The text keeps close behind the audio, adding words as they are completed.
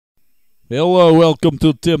Hello, welcome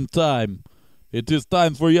to Tim Time. It is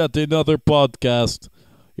time for yet another podcast.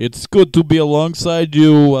 It's good to be alongside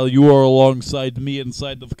you while you are alongside me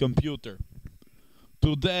inside the computer.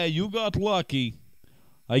 Today, you got lucky.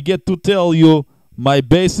 I get to tell you my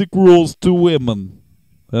basic rules to women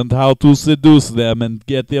and how to seduce them and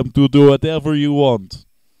get them to do whatever you want.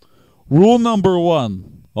 Rule number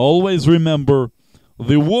one, always remember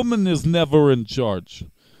the woman is never in charge.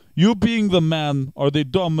 You being the man are the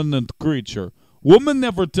dominant creature. Women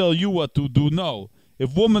never tell you what to do, no.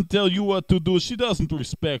 If women tell you what to do, she doesn't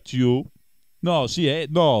respect you. No,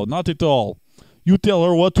 not at all. You tell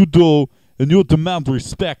her what to do and you demand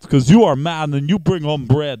respect because you are man and you bring home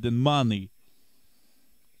bread and money.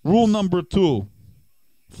 Rule number two,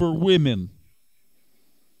 for women.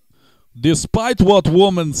 Despite what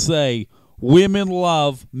women say, women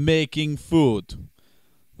love making food.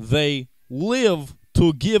 They live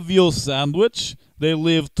to give you a sandwich. They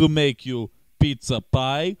live to make you pizza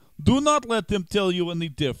pie. Do not let them tell you any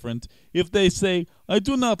different. If they say, I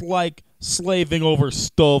do not like slaving over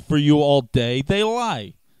stove for you all day, they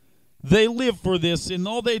lie. They live for this, and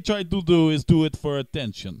all they try to do is do it for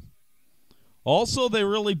attention. Also, they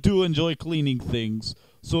really do enjoy cleaning things,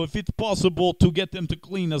 so if it's possible to get them to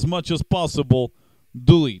clean as much as possible,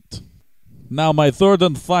 do it. Now, my third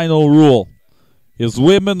and final rule is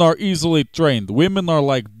women are easily trained. Women are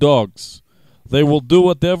like dogs. They will do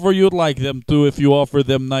whatever you'd like them to if you offer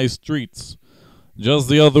them nice treats. Just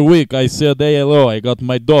the other week, I said, hey, hello, I got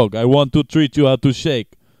my dog. I want to treat you how to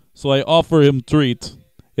shake. So I offer him treat,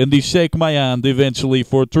 and he shake my hand eventually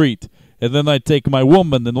for treat. And then I take my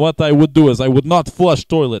woman, and what I would do is I would not flush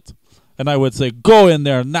toilet. And I would say, go in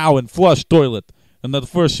there now and flush toilet. And at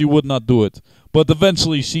first she would not do it. But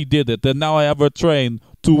eventually she did it, and now I have her trained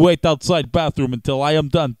to wait outside bathroom until I am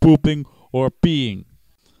done pooping or peeing.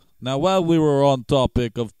 Now, while we were on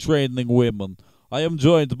topic of training women, I am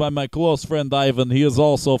joined by my close friend Ivan. He is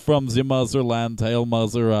also from the motherland, Hail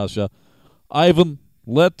Mother Russia. Ivan,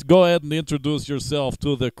 go ahead and introduce yourself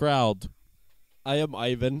to the crowd. I am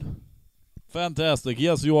Ivan. Fantastic.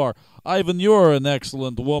 Yes, you are. Ivan, you are an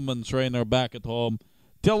excellent woman trainer back at home.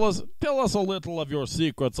 Tell us a little of your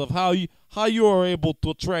secrets of how you are able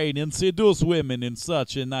to train and seduce women in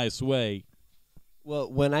such a nice way.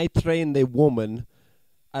 Well, when I train the woman,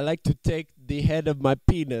 I like to take the head of my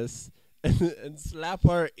penis and slap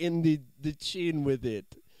her in the chin with it.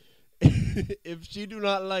 If she do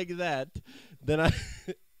not like that, then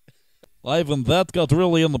Ivan, that got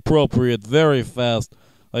really inappropriate very fast.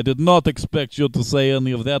 I did not expect you to say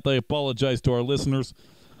any of that. I apologize to our listeners.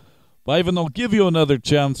 Ivan, I'll give you another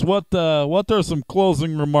chance. What are some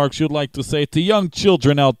closing remarks you'd like to say to young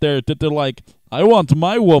children out there that they're like, I want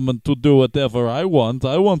my woman to do whatever I want.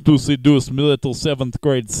 I want to seduce my little 7th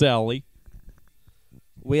grade Sally.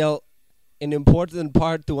 Well, an important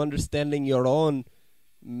part to understanding your own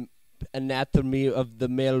anatomy of the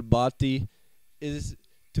male body is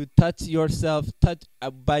to touch yourself.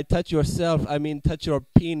 By touch yourself, I mean touch your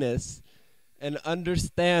penis. And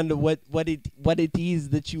understand what it is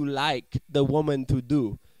that you like the woman to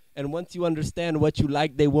do. And once you understand what you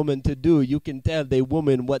like the woman to do, you can tell the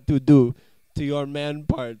woman what to do to your man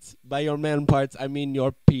parts. By your man parts, I mean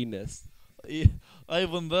your penis.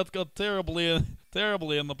 Ivan, that got terribly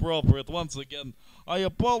inappropriate once again. I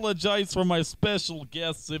apologize for my special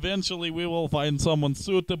guests. Eventually we will find someone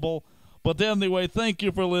suitable. But anyway, thank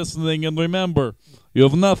you for listening, and remember, you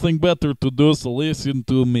have nothing better to do, so listen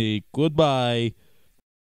to me. Goodbye.